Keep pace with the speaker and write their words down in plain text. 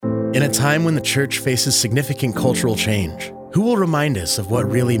In a time when the church faces significant cultural change, who will remind us of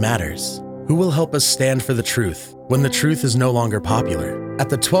what really matters? Who will help us stand for the truth when the truth is no longer popular? At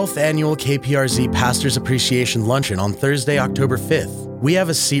the 12th Annual KPRZ Pastors Appreciation Luncheon on Thursday, October 5th, we have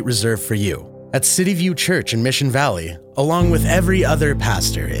a seat reserved for you at City View Church in Mission Valley, along with every other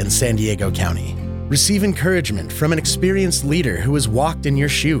pastor in San Diego County. Receive encouragement from an experienced leader who has walked in your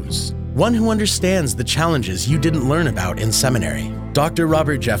shoes, one who understands the challenges you didn't learn about in seminary. Dr.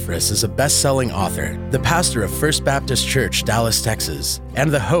 Robert Jeffress is a best-selling author, the pastor of First Baptist Church, Dallas, Texas,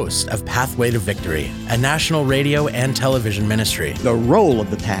 and the host of Pathway to Victory, a national radio and television ministry. The role of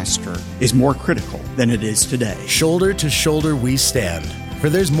the pastor is more critical than it is today. Shoulder to shoulder we stand, for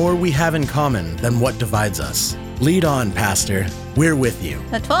there's more we have in common than what divides us. Lead on, Pastor. We're with you.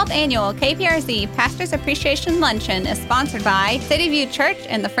 The 12th Annual KPRZ Pastors Appreciation Luncheon is sponsored by City View Church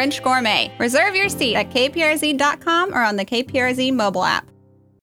and the French Gourmet. Reserve your seat at kprz.com or on the KPRZ mobile app.